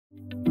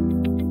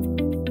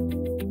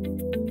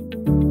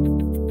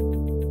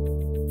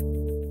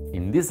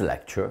In this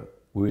lecture,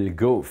 we will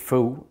go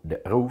through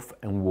the roof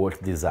and walls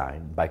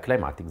design by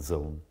climatic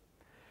zone.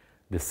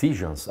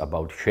 Decisions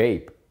about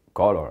shape,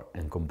 color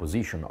and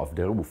composition of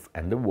the roof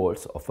and the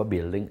walls of a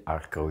building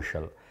are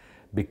crucial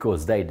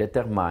because they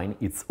determine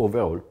its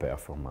overall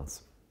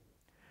performance.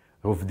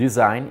 Roof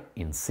design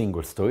in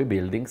single-story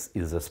buildings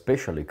is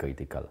especially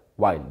critical,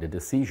 while the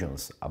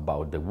decisions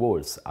about the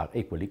walls are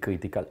equally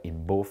critical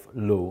in both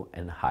low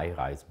and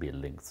high-rise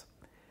buildings.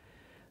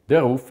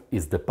 The roof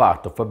is the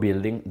part of a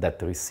building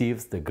that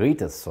receives the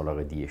greatest solar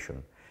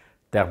radiation.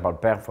 Thermal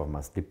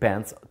performance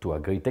depends to a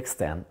great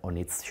extent on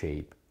its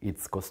shape,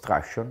 its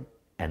construction,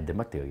 and the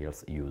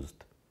materials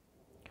used.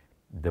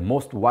 The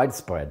most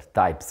widespread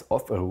types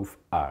of roof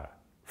are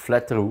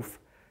flat roof,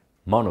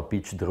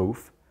 mono-pitched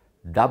roof,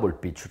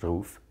 double-pitched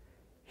roof,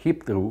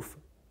 hipped roof,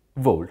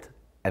 vault,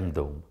 and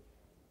dome.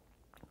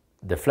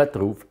 The flat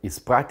roof is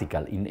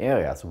practical in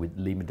areas with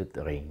limited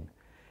rain.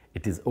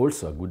 It is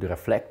also a good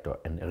reflector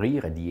and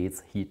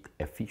re-radiates heat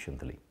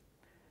efficiently.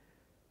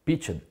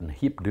 Pitched and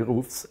hipped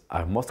roofs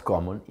are most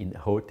common in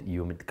hot,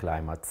 humid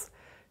climates,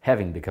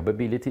 having the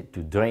capability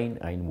to drain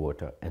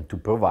rainwater and to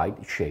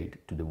provide shade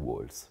to the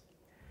walls.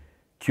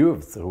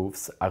 Curved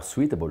roofs are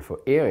suitable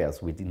for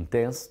areas with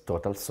intense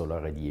total solar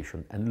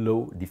radiation and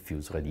low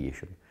diffuse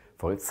radiation,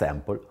 for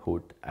example,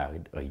 hot,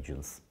 arid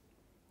regions.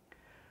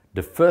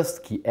 The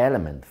first key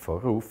element for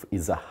roof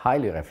is a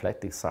highly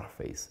reflective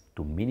surface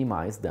to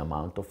minimize the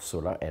amount of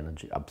solar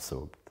energy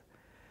absorbed.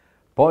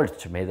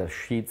 Polished metal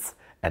sheets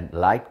and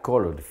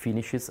light-colored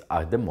finishes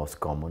are the most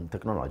common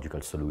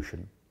technological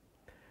solution.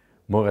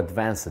 More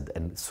advanced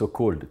and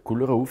so-called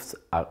cool roofs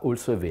are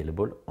also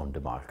available on the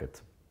market.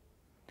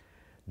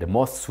 The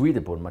most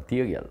suitable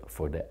material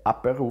for the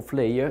upper roof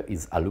layer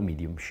is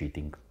aluminum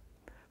sheeting.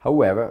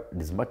 However,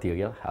 this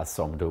material has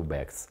some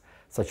drawbacks,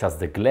 such as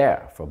the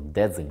glare from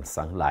dazzling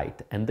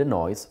sunlight and the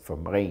noise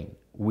from rain,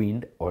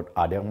 wind or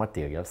other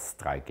materials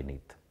striking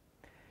it.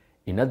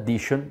 In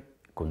addition,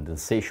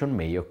 condensation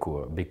may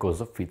occur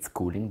because of its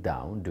cooling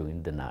down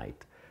during the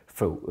night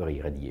through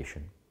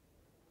re-radiation.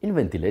 In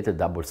ventilated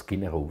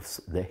double-skin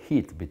roofs, the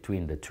heat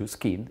between the two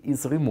skins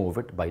is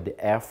removed by the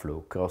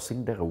airflow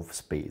crossing the roof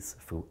space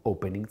through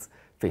openings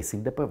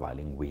facing the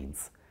prevailing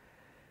winds.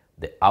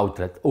 The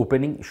outlet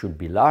opening should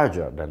be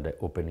larger than the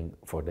opening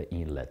for the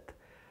inlet.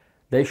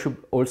 They should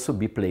also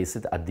be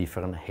placed at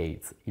different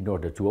heights in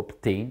order to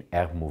obtain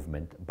air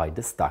movement by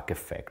the stack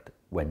effect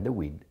when the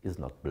wind is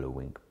not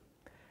blowing.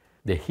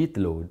 The heat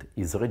load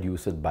is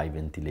reduced by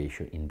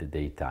ventilation in the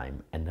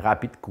daytime and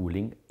rapid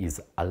cooling is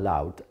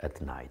allowed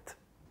at night.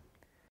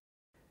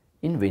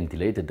 In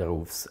ventilated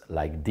roofs,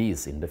 like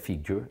these in the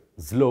figure,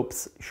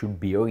 slopes should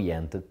be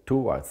oriented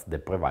towards the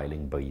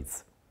prevailing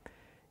breeze.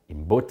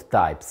 In both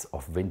types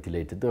of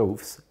ventilated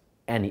roofs,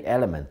 any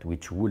element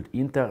which would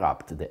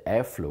interrupt the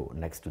airflow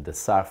next to the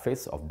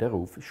surface of the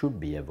roof should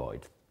be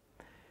avoided.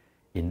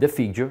 In the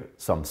figure,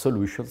 some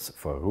solutions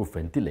for roof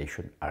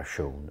ventilation are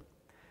shown.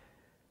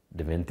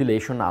 The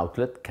ventilation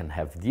outlet can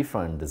have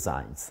different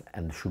designs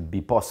and should be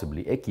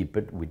possibly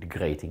equipped with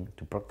grating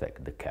to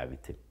protect the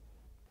cavity.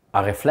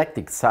 A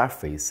reflecting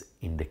surface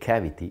in the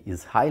cavity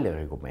is highly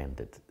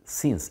recommended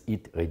since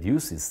it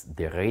reduces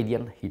the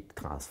radiant heat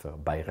transfer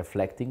by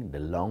reflecting the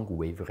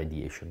long-wave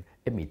radiation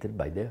emitted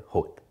by the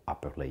hot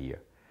upper layer.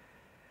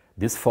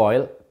 This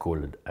foil,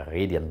 called a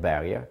radiant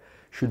barrier,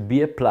 should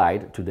be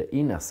applied to the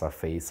inner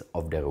surface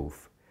of the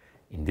roof.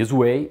 In this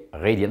way,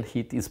 radiant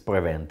heat is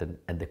prevented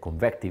and the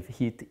convective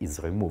heat is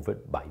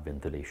removed by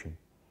ventilation.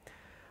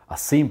 A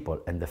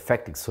simple and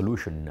effective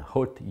solution in a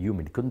hot,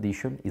 humid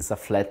condition is a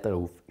flat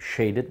roof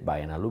shaded by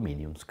an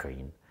aluminum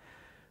screen.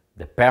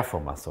 The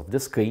performance of the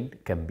screen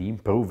can be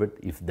improved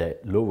if the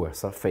lower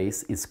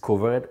surface is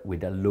covered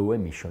with a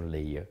low-emission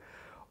layer,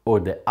 or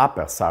the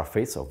upper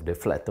surface of the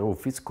flat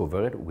roof is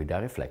covered with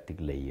a reflecting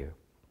layer.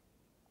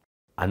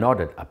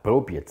 Another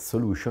appropriate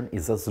solution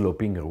is a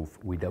sloping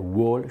roof with a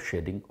wall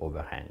shading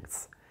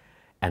overhangs,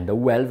 and a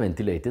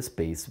well-ventilated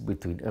space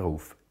between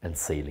roof and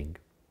ceiling,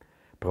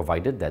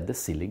 provided that the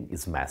ceiling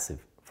is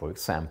massive, for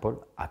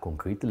example, a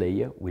concrete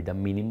layer with a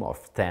minimum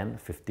of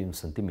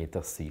 10–15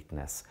 cm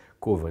thickness,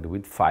 covered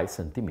with 5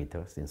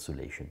 cm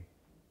insulation.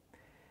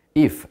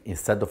 If,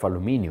 instead of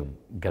aluminum,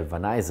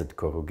 galvanized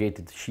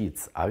corrugated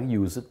sheets are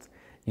used,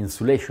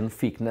 insulation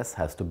thickness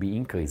has to be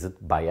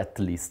increased by at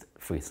least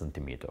 3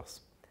 cm.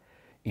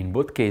 In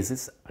both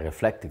cases, a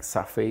reflecting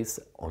surface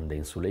on the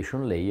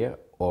insulation layer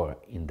or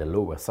in the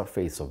lower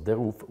surface of the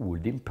roof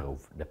would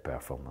improve the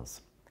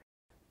performance.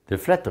 The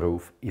flat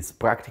roof is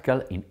practical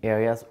in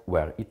areas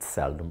where it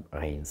seldom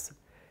rains.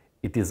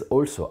 It is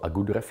also a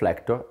good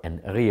reflector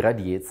and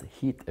re-radiates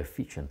heat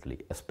efficiently,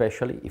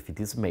 especially if it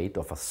is made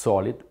of a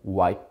solid,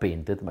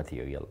 white-painted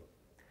material.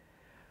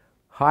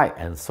 High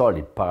and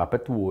solid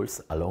parapet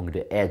walls along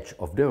the edge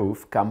of the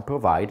roof can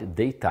provide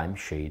daytime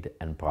shade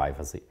and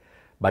privacy,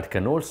 but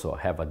can also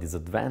have a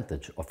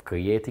disadvantage of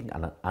creating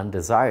an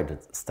undesired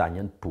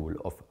stagnant pool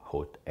of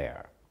hot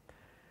air.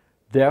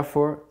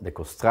 Therefore, the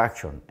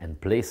construction and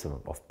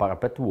placement of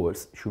parapet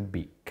walls should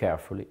be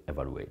carefully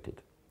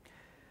evaluated.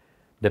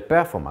 The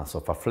performance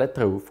of a flat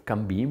roof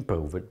can be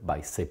improved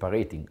by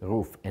separating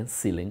roof and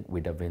ceiling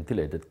with a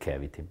ventilated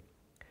cavity.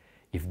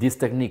 If this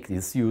technique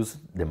is used,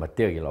 the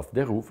material of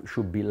the roof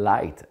should be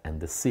light and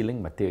the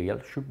ceiling material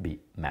should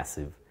be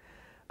massive.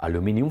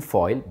 Aluminium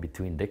foil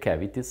between the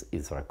cavities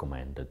is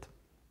recommended.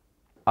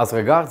 As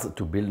regards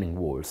to building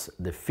walls,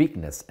 the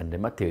thickness and the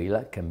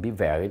material can be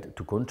varied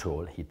to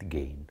control heat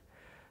gain.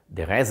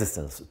 The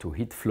resistance to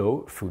heat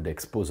flow through the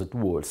exposed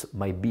walls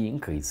might be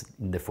increased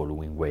in the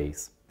following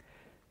ways.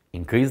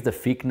 Increase the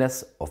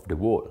thickness of the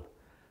wall.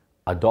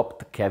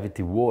 Adopt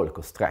cavity wall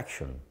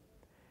construction.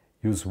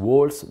 Use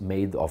walls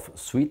made of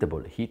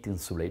suitable heat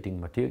insulating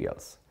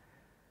materials.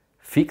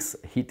 Fix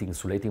heat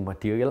insulating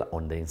material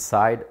on the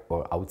inside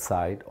or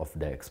outside of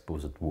the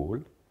exposed wall.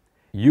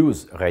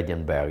 Use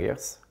radiant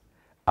barriers.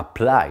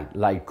 Apply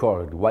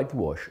light-colored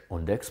whitewash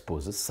on the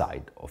exposed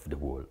side of the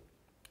wall.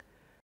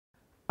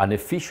 An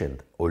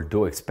efficient,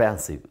 although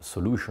expensive,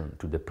 solution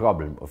to the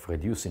problem of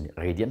reducing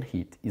radiant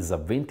heat is a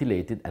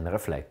ventilated and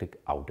reflected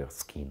outer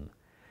skin.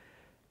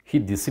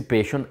 Heat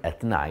dissipation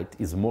at night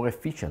is more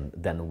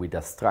efficient than with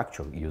a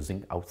structure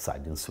using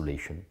outside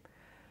insulation.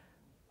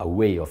 A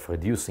way of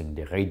reducing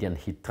the radiant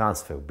heat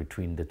transfer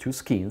between the two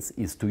skins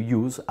is to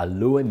use a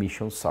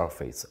low-emission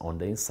surface on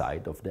the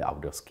inside of the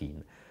outer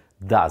skin,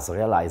 thus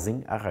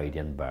realizing a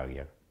radiant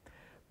barrier.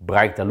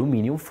 Bright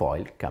aluminium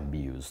foil can be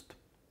used.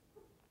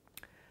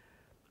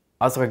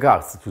 As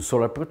regards to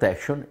solar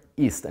protection,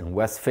 east and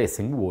west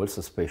facing walls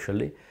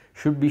especially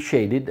should be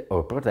shaded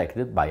or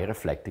protected by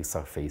reflective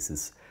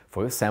surfaces,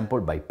 for example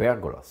by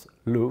pergolas,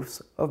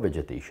 roofs or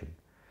vegetation.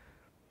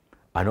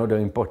 Another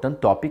important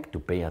topic to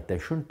pay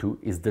attention to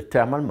is the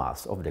thermal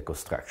mass of the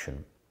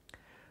construction.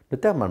 The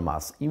thermal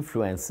mass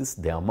influences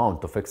the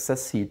amount of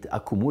excess heat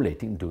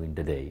accumulating during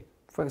the day,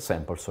 for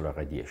example solar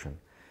radiation,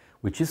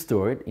 which is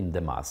stored in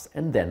the mass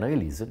and then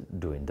released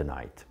during the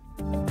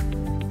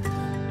night.